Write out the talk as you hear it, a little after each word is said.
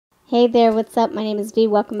Hey there, what's up? My name is V.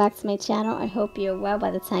 Welcome back to my channel. I hope you're well by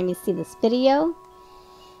the time you see this video.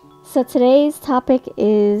 So today's topic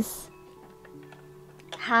is,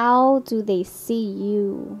 how do they see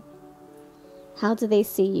you? How do they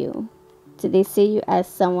see you? Do they see you as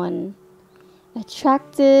someone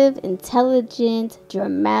attractive, intelligent,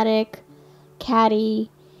 dramatic, catty,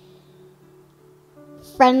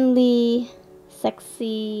 friendly,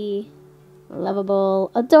 sexy, lovable,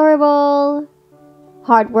 adorable,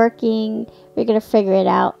 hardworking? We're gonna figure it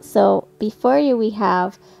out. So before you, we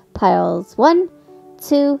have piles 1,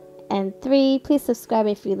 2, and 3. Please subscribe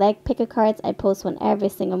if you like pick a cards. I post one every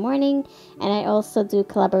single morning, and I also do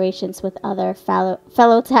collaborations with other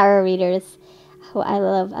fellow tarot readers who I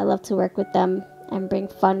love to work with them and bring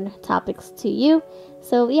fun topics to you.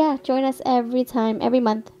 So yeah, join us every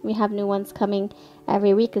month. We have new ones coming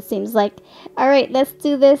every week, it seems like. All right, let's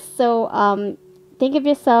do this. So think of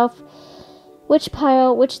yourself. Which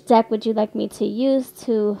pile, which deck would you like me to use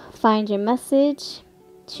to find your message?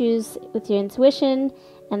 Choose with your intuition.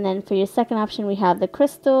 And then for your second option, we have the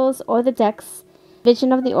crystals or the decks.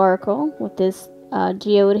 Vision of the Oracle with this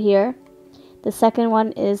geode here. The second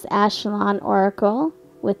one is Ashlon Oracle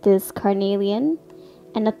with this carnelian.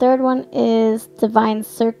 And the third one is Divine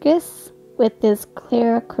Circus with this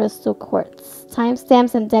clear crystal quartz.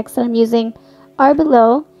 Timestamps and decks that I'm using are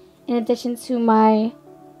below, in addition to my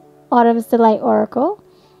Autumn's Delight Oracle,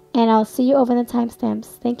 and I'll see you over the timestamps.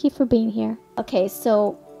 Thank you for being here. Okay,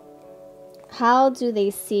 so how do they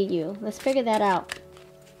see you? Let's figure that out.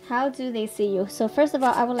 How do they see you? So first of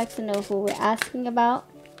all, I would like to know who we're asking about.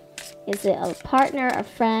 Is it a partner, a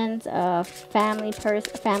friend, a family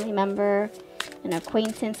member, an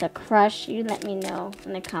acquaintance, a crush? You let me know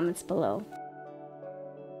in the comments below.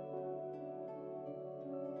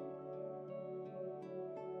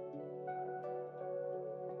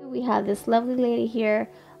 We have this lovely lady here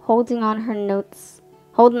holding on to her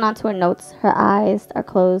notes. Her eyes are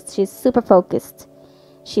closed. She's super focused.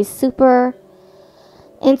 She's super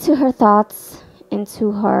into her thoughts,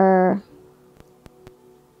 into her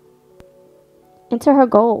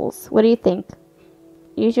goals. What do you think?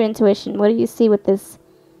 Use your intuition. What do you see with this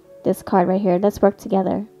card right here? Let's work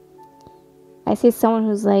together. I see someone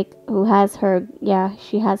who has her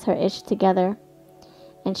ish together.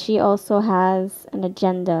 And she also has an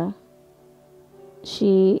agenda.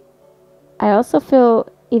 I also feel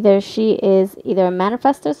she is either a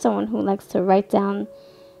manifestor, someone who likes to write down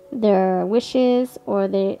their wishes or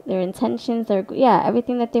their intentions,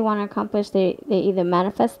 everything that they want to accomplish. They either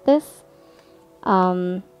manifest this.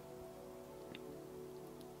 You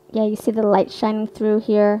see the light shining through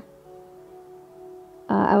here.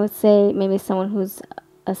 I would say maybe someone who's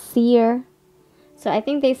a seer. So I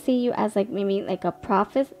think they see you as maybe a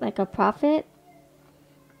prophet. They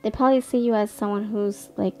probably see you as someone who's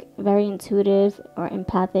very intuitive or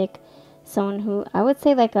empathic. Someone who, I would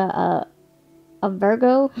say a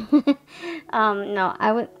Virgo. No,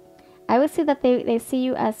 I would say that they see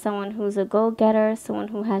you as someone who's a go-getter, someone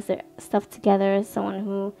who has their stuff together, someone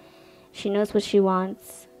who she knows what she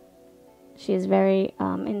wants. She is very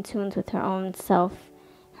in tune with her own self,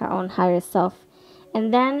 her own higher self.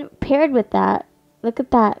 And then paired with that, look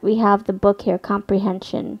at that. We have the book here,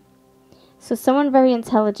 Comprehension. So someone very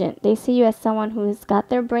intelligent. They see you as someone who's got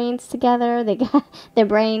their brains together. They got their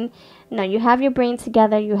brain. No, you have your brain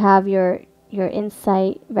together. You have your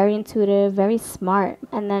insight. Very intuitive, very smart.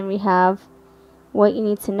 And then we have what you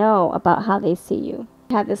need to know about how they see you.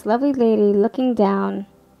 We have this lovely lady looking down.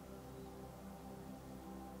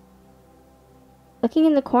 Looking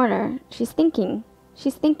in the corner. She's thinking.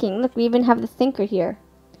 Look, we even have the thinker here.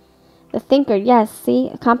 The thinker, yes,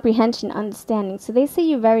 see? Comprehension, understanding. So they see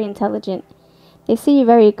you very intelligent. They see you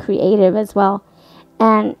very creative as well.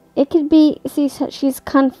 And it could be, see, she's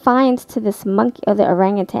confined to this monkey, or the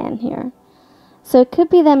orangutan here. So it could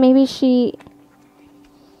be that maybe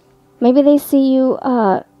they see you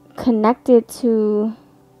connected to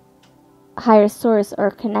higher source,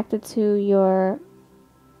 or connected to your,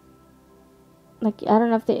 I don't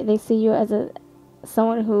know if they see you as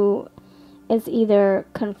someone who is either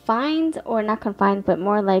confined or not confined, but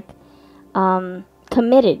more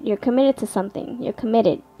committed. You're committed to something. You're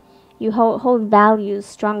committed. You hold values,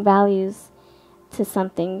 strong values to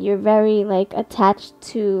something. You're very attached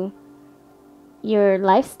to your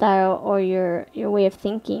lifestyle or your way of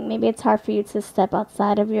thinking. Maybe it's hard for you to step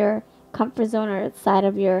outside of your comfort zone or outside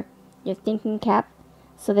of your thinking cap.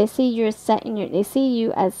 So they see they see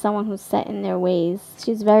you as someone who's set in their ways.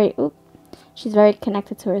 She's very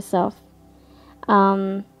connected to herself.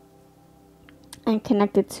 And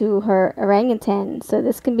connected to her orangutan. So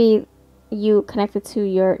this can be you connected to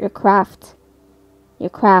your craft, your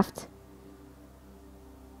craft.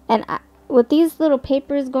 And with these little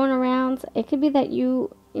papers going around, it could be that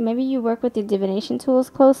maybe you work with your divination tools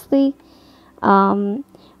closely.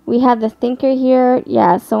 We have the thinker here.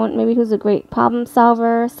 Yeah, someone maybe who's a great problem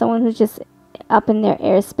solver. Someone who's just up in their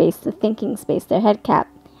airspace, the thinking space, their head cap.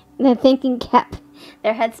 The thinking cap,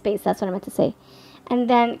 their head space, that's what I meant to say. And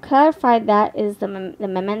then clarified that is the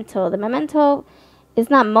memento. The memento is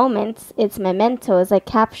not moments, it's memento. It's like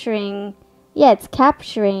capturing, it's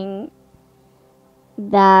capturing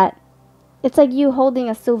that. It's like you holding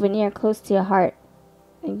a souvenir close to your heart.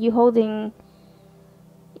 You holding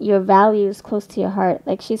your values close to your heart.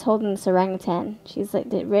 Like she's holding this orangutan. She's like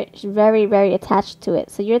she's very, very attached to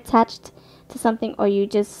it. So you're attached to something, or you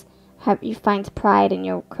just you find pride in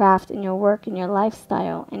your craft, in your work, in your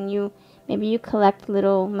lifestyle, and maybe you collect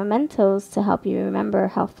little mementos to help you remember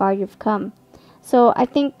how far you've come. So I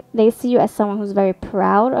think they see you as someone who's very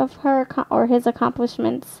proud of her or his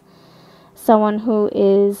accomplishments, someone who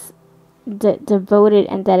is devoted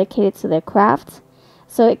and dedicated to their craft.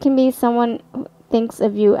 So it can be someone who thinks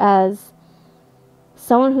of you as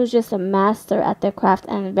someone who's just a master at their craft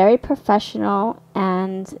and very professional,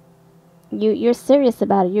 and you're serious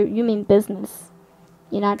about it. You mean business.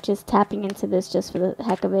 You're not just tapping into this just for the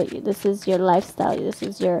heck of it. This is your lifestyle. This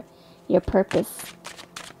is your purpose.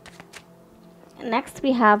 Next,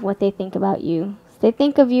 we have what they think about you. They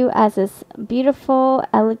think of you as this beautiful,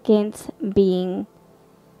 elegant being.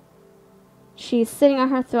 She's sitting on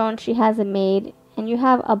her throne. She has a maid, and you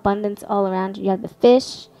have abundance all around you. You have the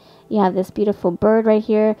fish. You have this beautiful bird right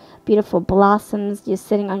here, beautiful blossoms. You're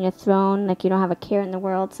sitting on your throne like you don't have a care in the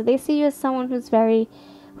world. So they see you as someone who's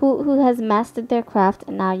who has mastered their craft,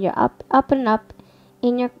 and now you're up and up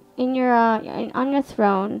on your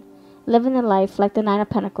throne, living the life like the Nine of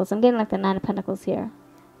Pentacles. I'm getting like the Nine of Pentacles here.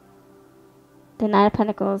 The Nine of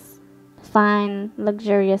Pentacles, fine,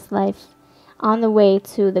 luxurious life, on the way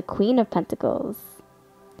to the Queen of Pentacles.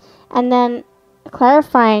 And then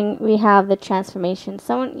clarifying, we have the transformation.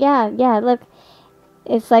 Someone, look,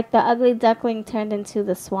 it's like the ugly duckling turned into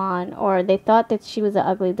the swan, or they thought that she was an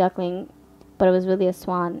ugly duckling, but it was really a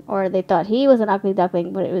swan, or they thought he was an ugly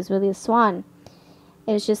duckling, but it was really a swan.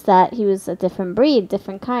 It was just that he was a different breed,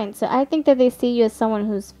 different kind. So I think that they see you as someone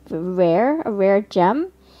who's rare, a rare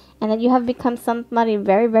gem, and that you have become somebody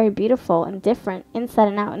very, very beautiful and different inside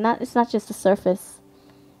and out. And it's not just the surface.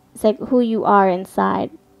 It's like who you are inside,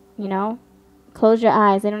 you know? Close your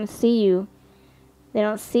eyes. They don't see you. They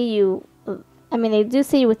don't see you. I mean, they do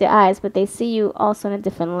see you with their eyes, but they see you also in a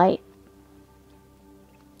different light.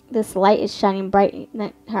 This light is shining bright.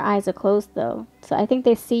 Her eyes are closed, though. So I think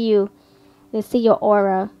they see you. They see your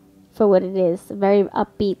aura for what it is. Very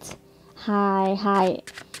upbeat, high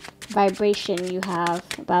vibration you have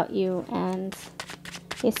about you. And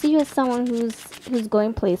they see you as someone who's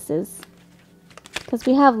going places. Because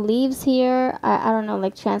we have leaves here. I don't know,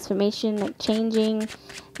 like transformation, like changing.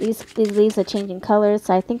 These leaves are changing colors.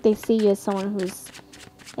 So I think they see you as someone who's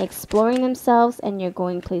exploring themselves, and you're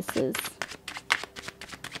going places.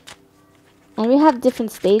 And we have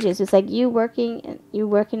different stages. It's like you working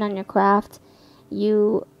on your craft.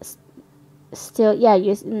 You still,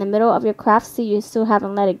 you're in the middle of your craft. So you still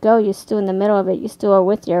haven't let it go. You're still in the middle of it. You still are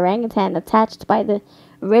with your orangutan attached by the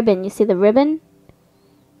ribbon. You see the ribbon?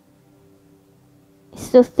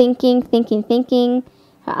 Still thinking.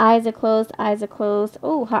 Her eyes are closed.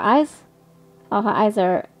 Oh, her eyes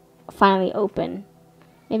are finally open.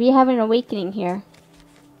 Maybe you have an awakening here.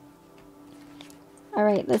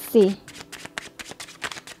 Alright, let's see.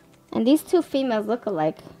 And these two females look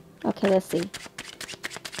alike. Okay, let's see.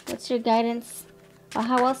 What's your guidance? Or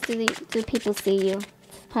how else do people see you?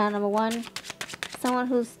 Pile number 1. Someone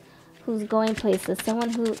who's going places. Someone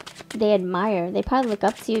who they admire. They probably look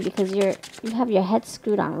up to you because you have your head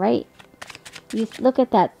screwed on right. You look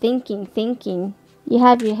at that, thinking. You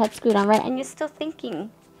have your head screwed on right, and you're still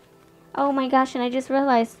thinking. Oh my gosh, and I just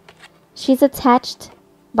realized she's attached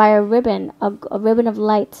by a ribbon of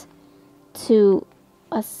light to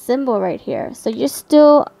a symbol right here. So you're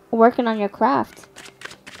still working on your craft.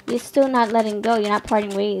 You're still not letting go. You're not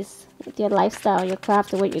parting ways with your lifestyle, your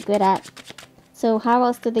craft, or what you're good at. So how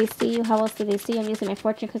else do they see you? How else do they see you? I'm using my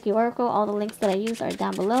Fortune Cookie Oracle. All the links that I use are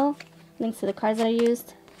down below. Links to the cards that I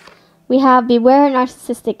used. We have Beware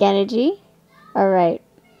Narcissistic Energy. Alright.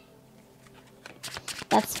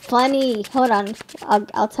 That's funny. Hold on.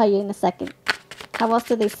 I'll tell you in a second. How else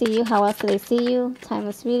do they see you? How else do they see you?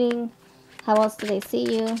 Timeless reading. How else do they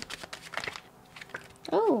see you?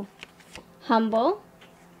 Oh. Humble.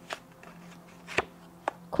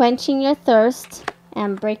 Quenching your thirst.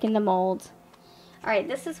 And breaking the mold. Alright,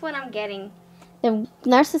 this is what I'm getting. The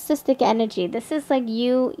narcissistic energy. This is like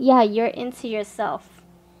you, yeah, you're into yourself.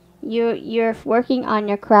 You're working on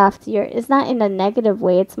your craft. It's not in a negative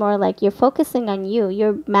way. It's more like you're focusing on you.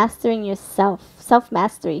 You're mastering yourself.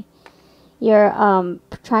 Self-mastery. You're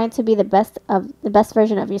trying to be the best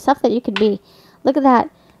version of yourself that you could be. Look at that.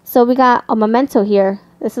 So we got a memento here.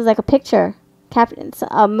 This is like a picture.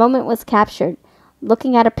 A moment was captured.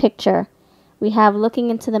 Looking at a picture. We have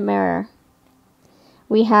looking into the mirror.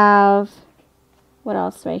 We have, what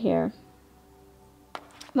else right here?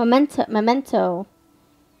 Memento.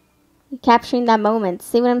 Capturing that moment.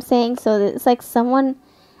 See what I'm saying? So it's like someone,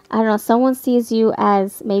 I don't know, someone sees you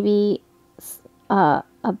as maybe a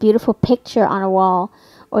beautiful picture on a wall,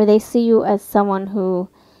 or they see you as someone who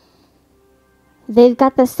they've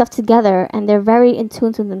got their stuff together and they're very in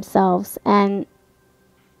tune to themselves and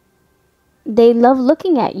they love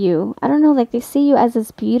looking at you. I don't know, like they see you as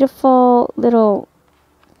this beautiful little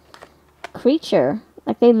creature.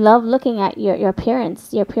 Like they love looking at your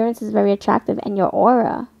appearance. Your appearance is very attractive, and your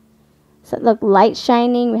aura. So look, light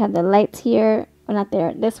shining. We have the lights here. Well, not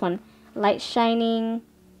there. This one, light shining.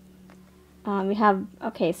 We have,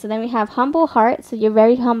 okay, so then we have humble heart. So you're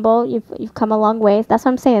very humble. You've come a long way. That's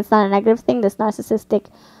what I'm saying. It's not a negative thing. This narcissistic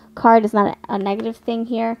card is not a negative thing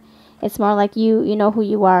here. It's more like you know who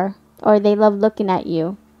you are, or they love looking at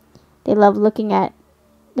you. They love looking at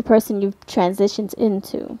the person you've transformed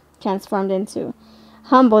into.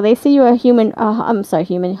 Humble. They see you a human. I'm sorry,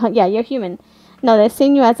 human. Yeah, you're human. No, they're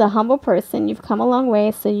seeing you as a humble person. You've come a long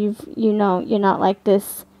way, so you're not like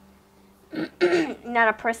this. Not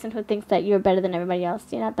a person who thinks that you're better than everybody else.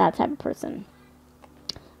 You're not that type of person.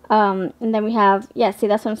 And then we have, yeah, see,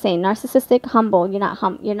 that's what I'm saying. Narcissistic, humble.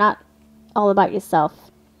 You're not all about yourself.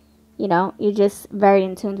 You know, you're just very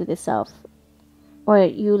in tune with yourself. Or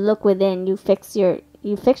you look within, you fix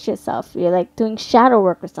yourself. You're like doing shadow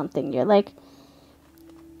work or something. You're like,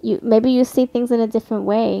 maybe you see things in a different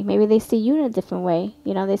way. Maybe they see you in a different way.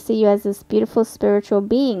 You know, they see you as this beautiful spiritual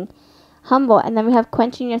being. Humble. And then we have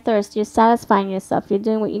quenching your thirst. You're satisfying yourself. You're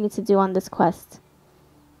doing what you need to do on this quest.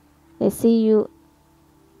 They see you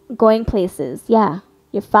going places. Yeah.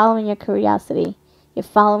 You're following your curiosity. You're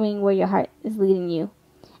following where your heart is leading you.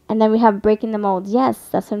 And then we have breaking the mold. Yes,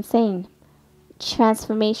 that's what I'm saying.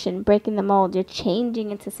 Transformation. Breaking the mold. You're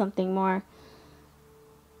changing into something more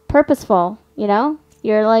purposeful. You know?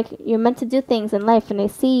 You're meant to do things in life. And they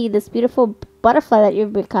see this beautiful butterfly that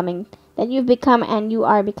you've become and you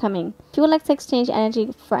are becoming. If you would like to exchange energy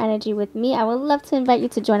for energy with me, I would love to invite you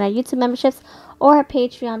to join our YouTube memberships or our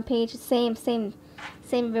Patreon page. Same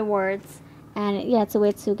rewards. And yeah, it's a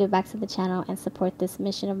way to give back to the channel and support this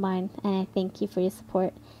mission of mine. And I thank you for your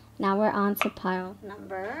support. Now we're on to pile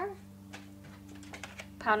number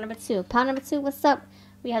 2. Pile number 2, what's up?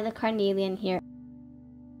 We have the carnelian here.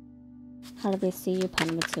 How do they see you, pile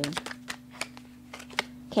number 2?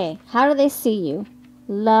 Okay, how do they see you?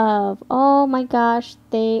 Love. Oh my gosh,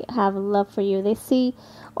 they have love for you. They see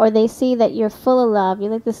that you're full of love.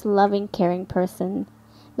 You're like this loving, caring person.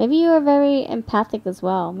 Maybe you are very empathic as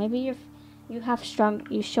well. Maybe you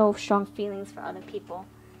show strong feelings for other people.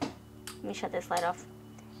 Let me shut this light off.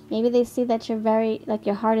 Maybe they see that you're very, like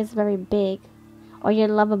your heart is very big, or you're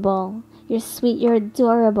lovable, you're sweet, you're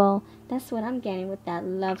adorable. That's what I'm getting with that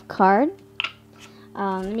love card.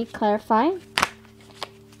 Let me clarify.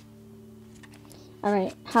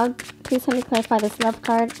 Alright, please help me clarify this love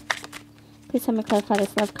card. Please help me clarify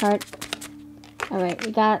this love card. Alright,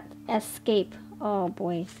 we got escape. Oh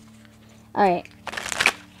boy. Alright.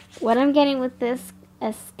 What I'm getting with this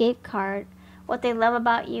escape card, what they love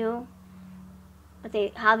about you,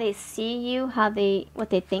 how they see you, what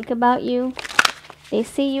they think about you. They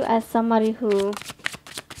see you as somebody who,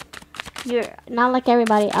 you're not like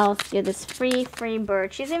everybody else. You're this free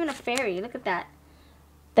bird. She's even a fairy. Look at that.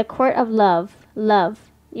 The court of love.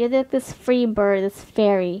 You're like this free bird, this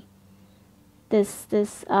fairy.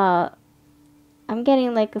 I'm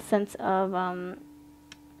getting like a sense of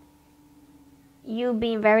you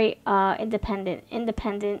being very independent,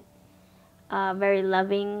 very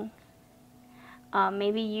loving.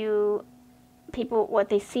 Maybe people, what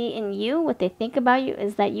they see in you, what they think about you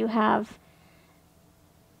is that you're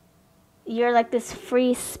like this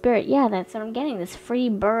free spirit. Yeah, that's what I'm getting. This free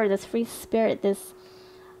bird, this free spirit,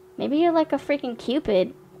 maybe you're like a freaking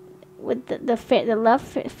Cupid with the love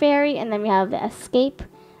fairy, and then we have the escape.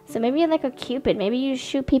 So maybe you're like a Cupid. Maybe you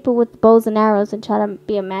shoot people with bows and arrows and try to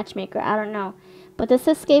be a matchmaker. I don't know. But this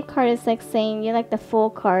escape card is like saying you're like the Fool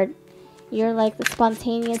card. You're like the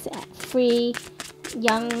spontaneous, free,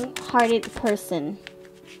 young-hearted person.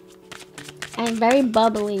 And very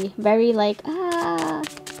bubbly. Very like,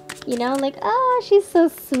 You know, like, she's so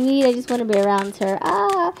sweet. I just want to be around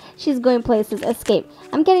her. She's going places. Escape.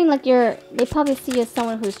 I'm getting like they probably see you as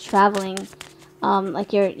someone who's traveling.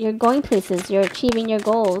 Like you're going places. You're achieving your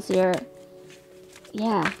goals.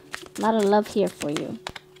 Yeah, a lot of love here for you.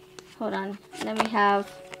 Hold on. Then we have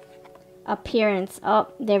appearance. Oh,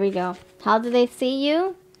 there we go. How do they see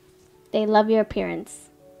you? They love your appearance.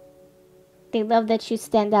 They love that you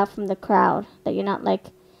stand out from the crowd. That you're not like,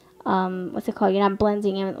 what's it called? You're not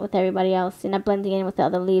blending in with everybody else. You're not blending in with the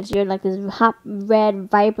other leaves. You're like this hot, red,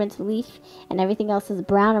 vibrant leaf, and everything else is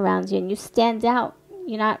brown around you, and you stand out.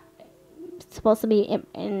 You're not supposed to be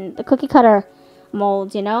in the cookie cutter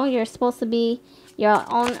mold, you know? You're supposed to be your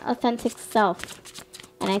own authentic self.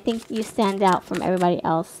 And I think you stand out from everybody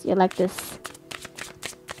else. You're like this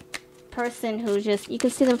person who just, you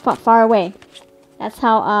can see them far away. That's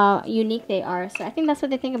how unique they are. So I think that's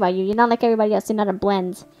what they think about you. You're not like everybody else. You're not a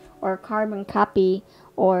blend or a carbon copy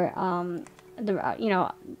or, you're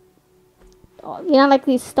not like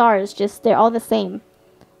these stars. Just, they're all the same.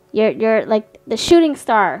 You're like the shooting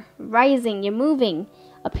star, rising, you're moving.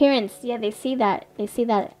 Appearance, yeah, they see that. They see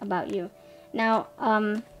that about you. Now,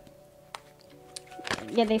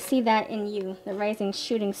 yeah, they see that in you, the rising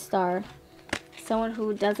shooting star. Someone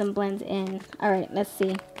who doesn't blend in. All right, let's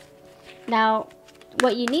see. Now,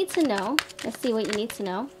 what you need to know, let's see what you need to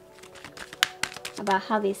know about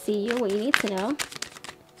how they see you, what you need to know.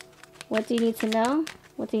 What do you need to know?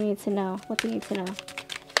 What do you need to know? What do you need to know?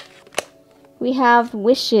 We have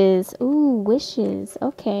wishes. Ooh, wishes.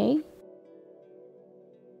 Okay.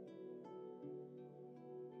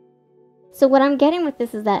 So what I'm getting with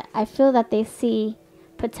this is that I feel that they see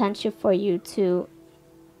potential for you to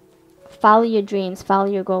follow your dreams, follow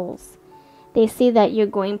your goals. They see that you're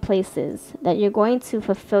going places, that you're going to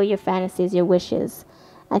fulfill your fantasies, your wishes.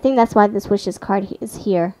 I think that's why this wishes card is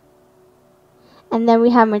here. And then we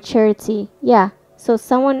have maturity. Yeah. So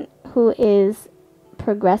someone who is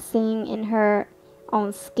progressing in her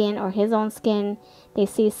own skin or his own skin, they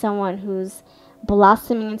see someone who's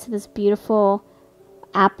blossoming into this beautiful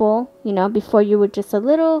apple. You know, before you were just a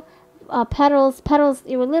little petals.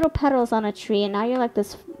 You were little petals on a tree, and now you're like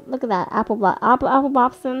this. Look at that, apple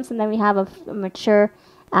blossoms, and then we have a mature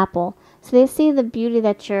apple. So they see the beauty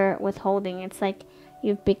that you're withholding. It's like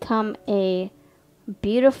you've become a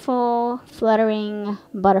beautiful, fluttering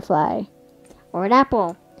butterfly or an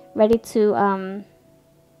apple, ready to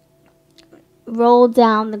roll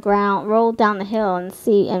down the ground, roll down the hill, and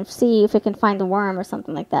see if it can find a worm or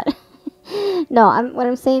something like that. No, what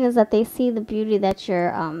I'm saying is that they see the beauty that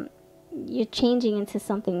you're changing into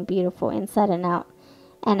something beautiful inside and out.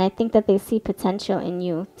 And I think that they see potential in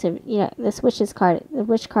you to, this wishes card, the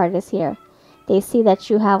wish card is here. They see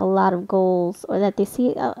that you have a lot of goals, or that they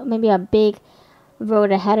see maybe a big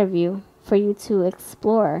road ahead of you for you to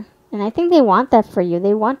explore. And I think they want that for you.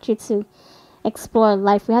 They want you to explore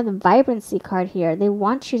life. We have the vibrancy card here. They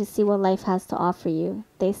want you to see what life has to offer you.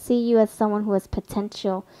 They see you as someone who has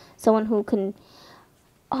potential, someone who can,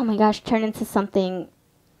 oh my gosh, turn into something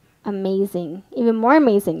amazing, even more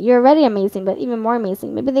amazing. You're already amazing, but even more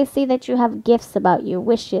amazing. Maybe they see that you have gifts about you,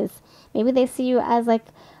 wishes. Maybe they see you as like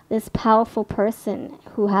this powerful person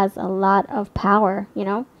who has a lot of power,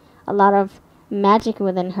 a lot of magic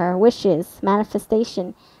within her, wishes,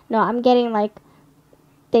 manifestation. No, I'm getting like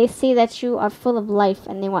they see that you are full of life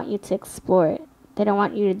and they want you to explore it. They don't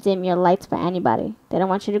want you to dim your lights by anybody. They don't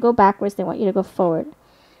want you to go backwards. They want you to go forward.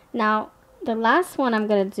 Now, the last one I'm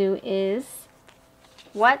going to do is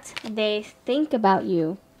what they think about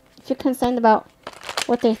you. If you're concerned about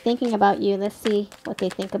what they're thinking about you, let's see what they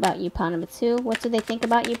think about you, pile number 2. What do they think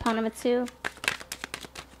about you, pile number 2?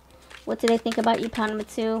 What do they think about you, pile number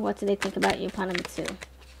 2? What do they think about you, pile number 2?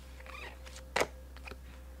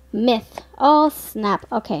 Myth. Oh, snap.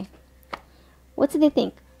 Okay. What do they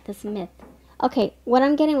think? This myth. Okay, what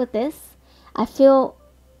I'm getting with this, I feel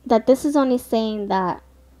that this is only saying that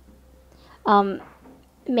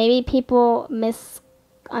maybe people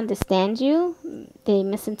misunderstand you. They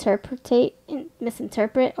misinterpret,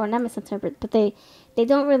 or not misinterpret, but they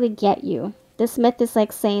don't really get you. This myth is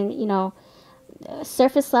like saying,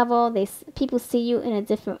 surface level, people see you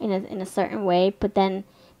in a certain way, but then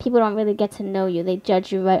people don't really get to know you. They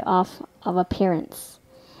judge you right off of appearance.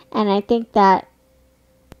 And I think that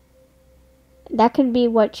could be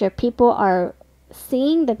what your people are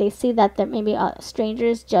seeing, that they see that maybe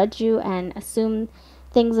strangers judge you and assume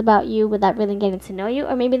things about you without really getting to know you.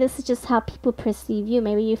 Or maybe this is just how people perceive you.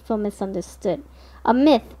 Maybe you feel misunderstood. A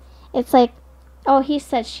myth, it's like, oh, he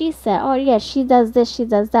said, she said, oh yeah, she does this, she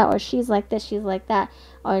does that, or she's like this, she's like that,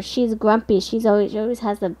 or she's grumpy, she always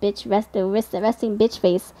has the resting bitch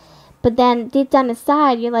face. But then deep down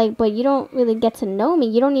inside, you're like, but you don't really get to know me.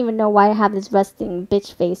 You don't even know why I have this resting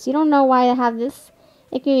bitch face. You don't know why I have this.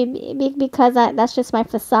 It could be because that's just my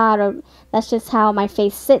facade, or that's just how my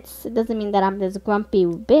face sits. It doesn't mean that I'm this grumpy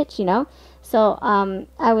bitch, you know? So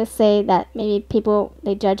I would say that maybe people,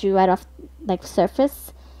 they judge you right off, like,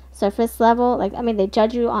 surface level. Like, I mean, they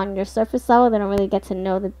judge you on your surface level. They don't really get to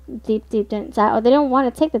know the deep inside, or they don't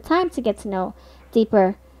want to take the time to get to know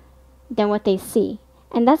deeper than what they see.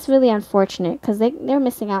 And that's really unfortunate, because they're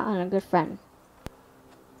missing out on a good friend,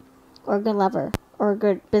 or a good lover, or a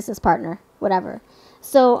good business partner, whatever.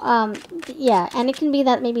 So, yeah, and it can be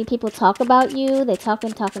that maybe people talk about you. They talk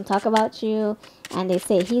and talk and talk about you, and they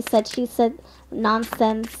say he said, she said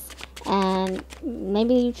nonsense, and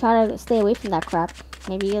maybe you try to stay away from that crap.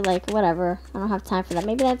 Maybe you're like, whatever, I don't have time for that.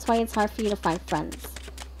 Maybe that's why it's hard for you to find friends.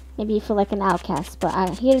 Maybe you feel like an outcast, but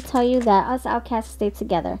I'm here to tell you that us outcasts stay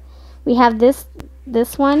together. We have this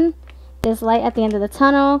one, there's light at the end of the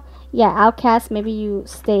tunnel. Yeah, outcast, maybe you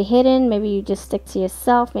stay hidden, maybe you just stick to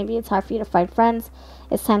yourself, maybe it's hard for you to find friends.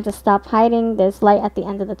 It's time to stop hiding. There's light at the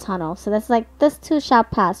end of the tunnel. So that's like, this too shall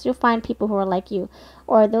pass. You'll find people who are like you,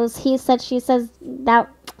 or those he said, she says,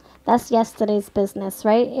 that's yesterday's business,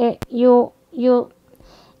 right? You'll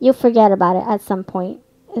forget about it at some point.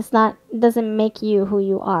 It doesn't make you who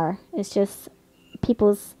you are. It's just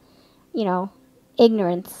people's,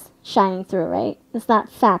 ignorance shining through, right? It's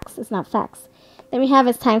not facts. Then we have,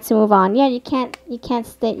 it's time to move on. Yeah, you can't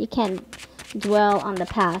dwell on the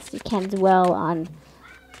past. You can't dwell on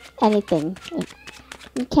anything.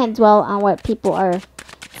 You can't dwell on what people are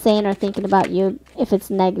saying or thinking about you if it's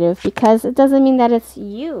negative, because it doesn't mean that it's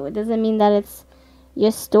you. It doesn't mean that it's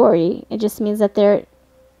your story. It just means that they're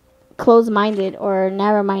closed-minded or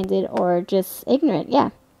narrow-minded or just ignorant. Yeah.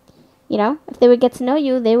 If they would get to know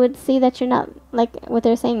you, they would see that you're not like what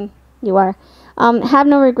they're saying you are. Have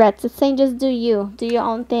no regrets. It's saying just do you. Do your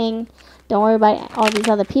own thing. Don't worry about all these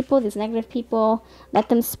other people, these negative people. Let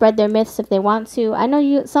them spread their myths if they want to. I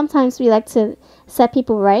know sometimes we like to set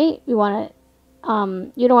people right. We want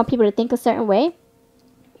to, you don't want people to think a certain way.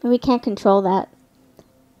 And we can't control that.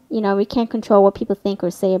 We can't control what people think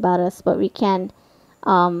or say about us, but we can,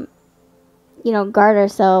 guard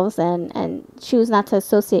ourselves and choose not to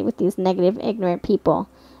associate with these negative, ignorant people.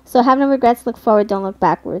 So have no regrets, look forward, don't look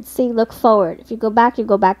backwards. See, look forward. If you go back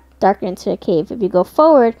darker into a cave. If you go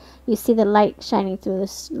forward, you see the light shining through,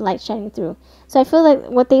 So I feel like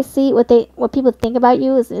what they see, what people think about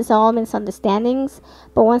you is all misunderstandings.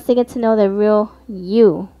 But once they get to know the real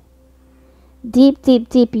you, deep, deep,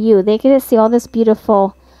 deep you, they get to see all this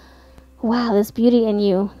beautiful, wow, this beauty in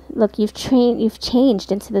you. Look, you've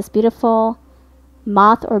changed into this beautiful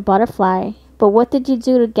moth or butterfly. But what did you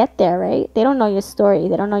do to get there, right? They don't know your story.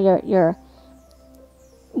 They don't know your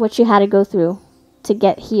what you had to go through to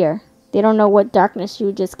get here. They don't know what darkness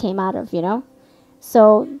you just came out of,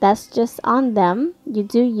 So that's just on them. You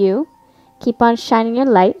do you. Keep on shining your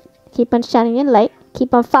light. Keep on shining your light.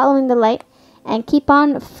 Keep on following the light. And keep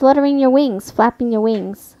on fluttering your wings, flapping your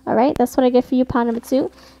wings. All right? That's what I get for you, pile number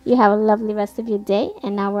 2. You have a lovely rest of your day.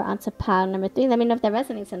 And now we're on to pile number 3. Let me know if that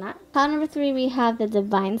resonates or not. Pile number 3, we have the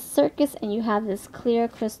Divine Circus. And you have this clear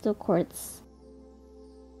crystal quartz.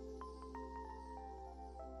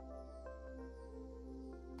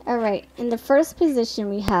 All right. In the first position,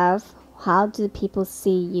 we have, how do people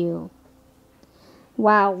see you?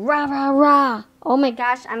 Wow. Rah, rah, rah. Oh my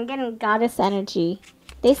gosh. I'm getting goddess energy.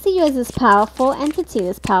 They see you as this powerful entity,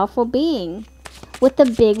 this powerful being with a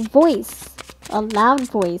big voice, a loud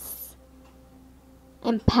voice,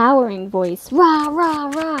 empowering voice. Rah, rah,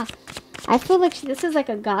 rah. I feel like this is like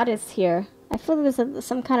a goddess here. I feel like there's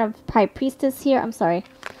some kind of high priestess here. I'm sorry.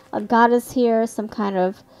 A goddess here, some kind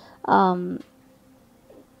of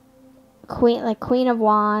Queen of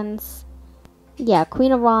Wands. Yeah,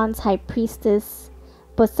 Queen of Wands, high priestess,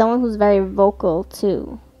 but someone who's very vocal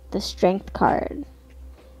too. The Strength card.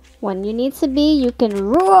 When you need to be, you can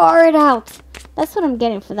roar it out. That's what I'm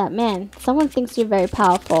getting for that man. Someone thinks you're very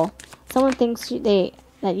powerful. Someone thinks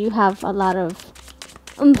that you have a lot of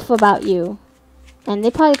oomph about you. And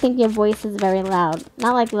they probably think your voice is very loud.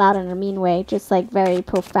 Not like loud in a mean way, just like very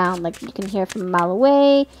profound. Like you can hear from a mile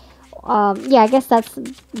away. Yeah, I guess that's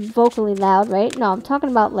vocally loud, right? No, I'm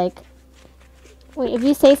talking about like, wait, if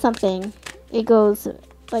you say something, it goes,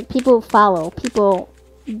 like people follow.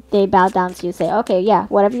 They bow down to you, say, okay, yeah,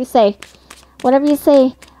 whatever you say,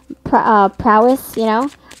 prowess,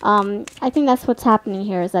 I think that's what's happening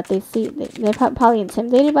here, is that they're probably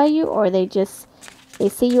intimidated by you, or they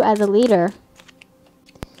see you as a leader.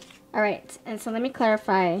 All right, and so let me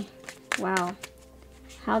clarify. Wow,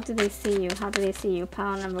 how do they see you?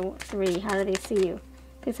 Pile number 3, how do they see you?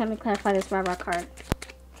 Please help me clarify this rah-rah card.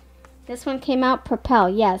 This one came out, propel.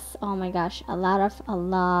 Yes. Oh my gosh. A lot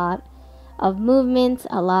of movement,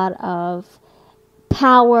 a lot of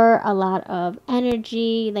power, a lot of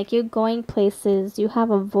energy. Like you're going places, you have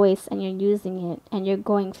a voice and you're using it and you're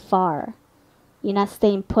going far. You're not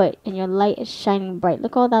staying put and your light is shining bright.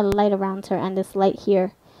 Look at all that light around her and this light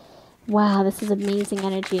here. Wow, this is amazing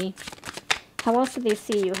energy. How else do they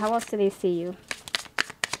see you? How else do they see you?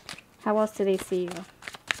 How else do they see you?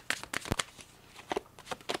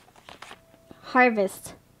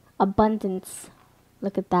 Harvest, abundance.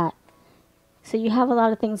 Look at that. So you have a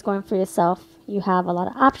lot of things going for yourself. You have a lot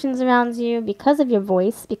of options around you because of your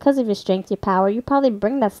voice, because of your strength, your power. You probably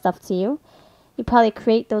bring that stuff to you. You probably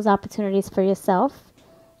create those opportunities for yourself.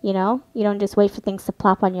 You know, you don't just wait for things to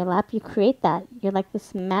plop on your lap. You create that. You're like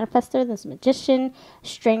this manifester, this magician,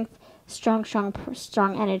 strength, strong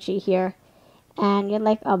energy here. And you're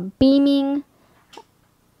like a beaming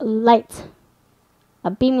light. A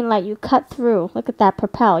beaming light, you cut through. Look at that,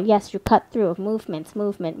 propel. Yes, you cut through. Movement.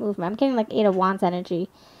 I'm getting like 8 of Wands energy.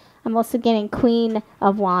 I'm also getting Queen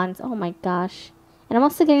of Wands. Oh my gosh. And I'm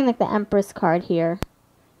also getting like the Empress card here.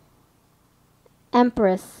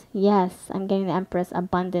 Empress. Yes, I'm getting the Empress.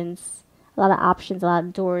 Abundance. A lot of options, a lot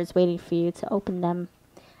of doors waiting for you to open them.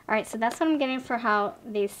 Alright, so that's what I'm getting for how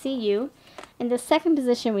they see you. In the second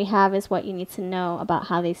position we have is what you need to know about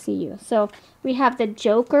how they see you. So we have the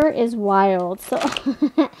Joker is wild. So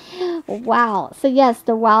wow. So yes,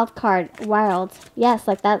 the wild card, wild. Yes,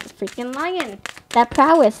 like that freaking lion, that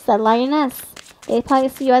prowess, that lioness. They probably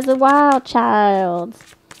see you as a wild child.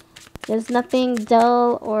 There's nothing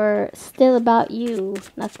dull or still about you.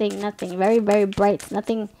 Nothing. Very, very bright.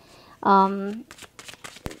 Nothing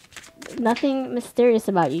mysterious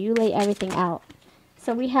about you. You lay everything out.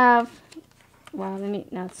 So we have, wow,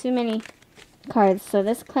 too many cards. So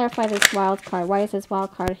let's clarify this wild card. Why is this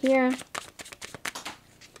wild card here?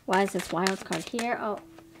 Why is this wild card here? Oh,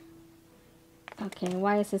 okay.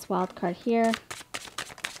 Why is this wild card here?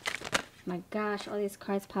 My gosh, all these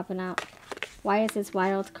cards popping out. Why is this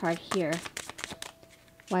wild card here?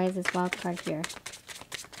 Why is this wild card here?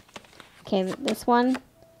 Okay, this one.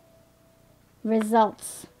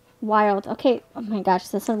 Results. Wild. Okay. Oh my gosh,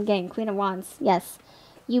 that's what I'm getting. Queen of Wands. Yes.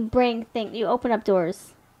 You bring things. You open up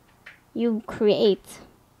doors. You create.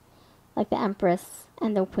 Like the Empress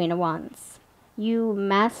and the Queen of Wands. You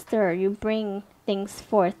master. You bring things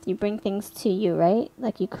forth. You bring things to you, right?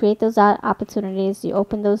 Like you create those opportunities. You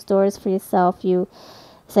open those doors for yourself.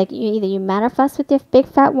 It's like you manifest with your big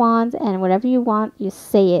fat wand and whatever you want, you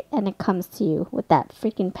say it and it comes to you with that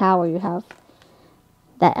freaking power you have.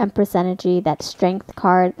 That Empress energy, that strength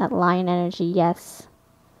card, that lion energy, yes.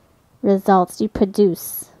 Results, you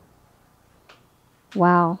produce.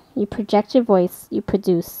 Wow. You project your voice, you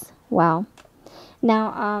produce. Wow.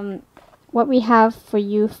 Now, what we have for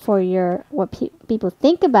you for your, what people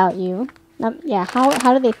think about you. Yeah,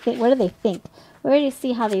 how do they think? What do they think? We already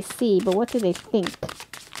see how they see, but what do they think?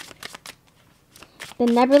 The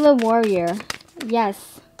Nebula Warrior.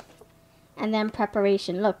 Yes. And then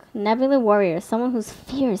preparation. Look, Nebula Warrior. Someone who's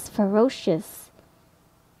fierce, ferocious.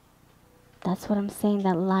 That's what I'm saying.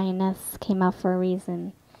 That lioness came out for a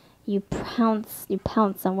reason. You pounce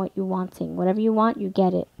on what you're wanting. Whatever you want, you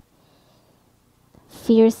get it.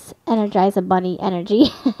 Fierce, energize a bunny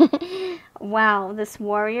energy. Wow, this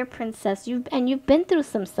warrior princess. You've been through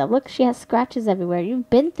some stuff. Look, she has scratches everywhere. You've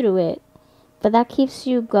been through it. But that keeps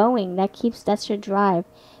you going. That's your drive.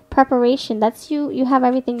 Preparation. That's you. You have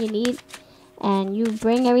everything you need. And you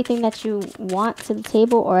bring everything that you want to the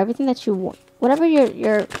table, or everything that you want. Whatever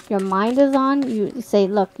your mind is on, you say,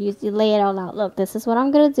 look, you lay it all out. Look, this is what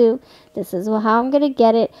I'm going to do. This is how I'm going to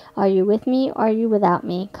get it. Are you with me or are you without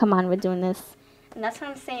me? Come on, we're doing this. And that's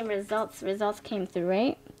what I'm saying. Results came through,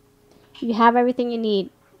 right? You have everything you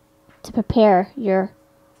need to prepare your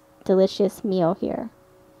delicious meal here.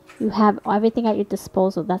 You have everything at your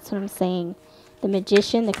disposal. That's what I'm saying. The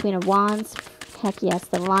Magician, the Queen of Wands, heck yes,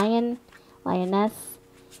 the Lioness.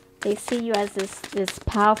 They see you as this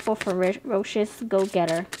powerful, ferocious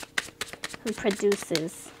go-getter who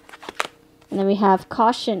produces. And then we have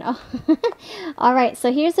Caution. Oh. Alright,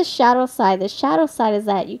 so here's the shadow side. The shadow side is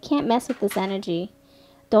that you can't mess with this energy.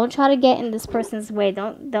 Don't try to get in this person's way.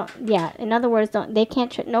 Yeah, in other words,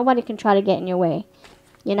 nobody can try to get in your way.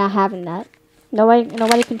 You're not having that.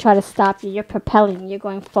 Nobody can try to stop you. You're propelling. You're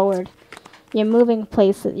going forward. You're moving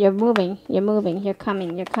places. You're moving. You're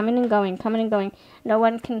coming and going. No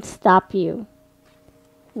one can stop you.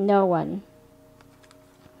 No one.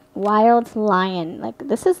 Wild lion. Like,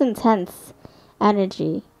 this is intense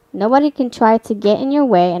energy. Nobody can try to get in your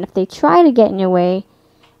way. And if they try to get in your way,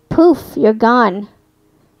 poof, you're gone.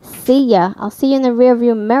 See ya. I'll see you in the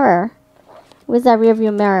rearview mirror. Where's that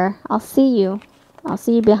rearview mirror? I'll see you. I'll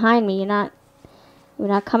see you behind me. You're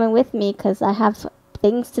not coming with me because I have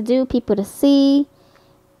things to do, people to see,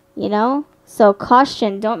 you know? So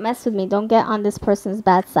caution, don't mess with me. Don't get on this person's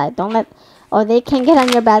bad side. Don't let, or they can get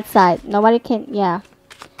on your bad side. Nobody can, yeah.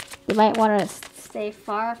 You might want to stay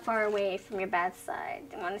far, far away from your bad side.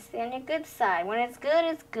 You want to stay on your good side. When it's good,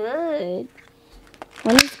 it's good.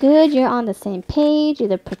 When it's good, you're on the same page. You're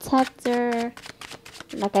the protector.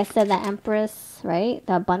 Like I said, that Empress, right?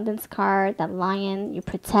 The abundance card, that lion, you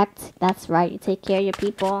protect. That's right. You take care of your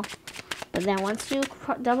people. But then once you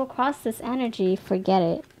double cross this energy, forget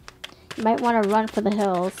it. You might want to run for the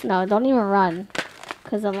hills. No, don't even run.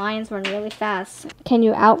 Because the lions run really fast. Can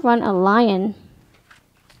you outrun a lion?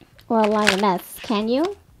 Or a lioness? Can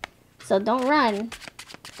you? So don't run.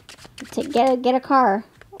 Get a car.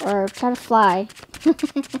 Or try to fly.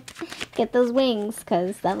 Get those wings,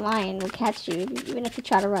 because that lion will catch you even if you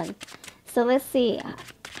try to run. So let's see.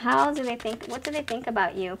 How do they think? What do they think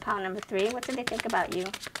about you? Pile number 3. What do they think about you?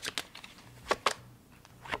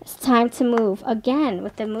 It's time to move. Again,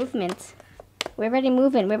 with the movement. We're already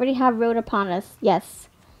moving. We already have road upon us. Yes.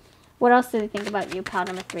 What else do they think about you? Pile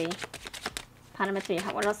number 3. Pile number 3.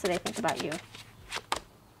 What else do they think about you?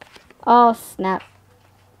 Oh, snap.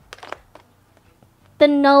 The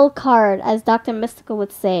null card, as Dr. Mystical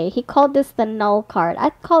would say. He called this the null card. I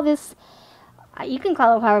call this, you can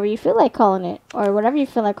call it however you feel like calling it, or whatever you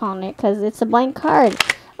feel like calling it, because it's a blank card.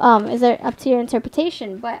 Is it up to your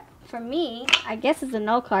interpretation? But for me, I guess it's a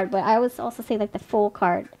null card, but I would also say like the full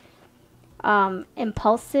card.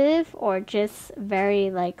 Impulsive, or just very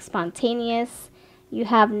like spontaneous. You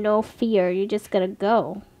have no fear. You're just gonna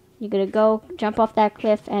go. You're going to go jump off that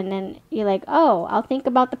cliff, and then you're like, oh, I'll think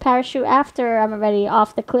about the parachute after I'm already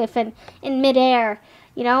off the cliff and in midair.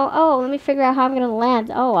 You know, oh, let me figure out how I'm going to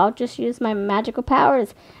land. Oh, I'll just use my magical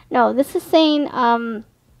powers. No, this is saying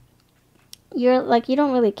you're like, you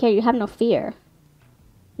don't really care. You have no fear.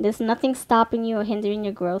 There's nothing stopping you or hindering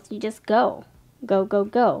your growth. You just go. Go, go,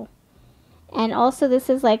 go. And also this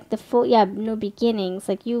is like the full, new beginnings.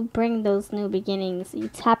 Like you bring those new beginnings. You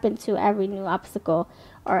tap into every new obstacle.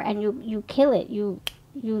 And you kill it. You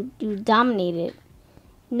dominate it.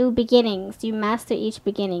 New beginnings. You master each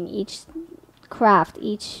beginning, each craft,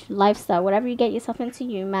 each lifestyle. Whatever you get yourself into,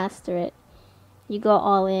 you master it. You go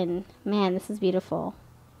all in. Man, this is beautiful.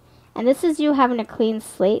 And this is you having a clean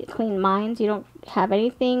slate, clean mind. You don't have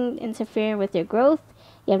anything interfering with your growth.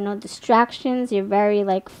 You have no distractions. You're very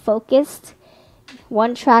like focused.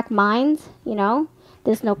 One track mind, you know.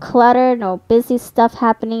 There's no clutter, no busy stuff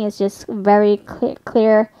happening. It's just very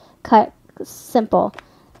clear cut, simple,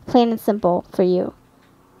 plain and simple for you.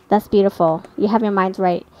 That's beautiful. You have your mind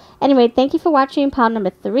right. Anyway, thank you for watching pile number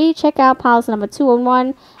 3. Check out piles number 2 and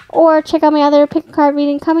 1, or check out my other pick a card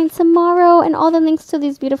reading coming tomorrow. And all the links to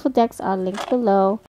these beautiful decks are linked below.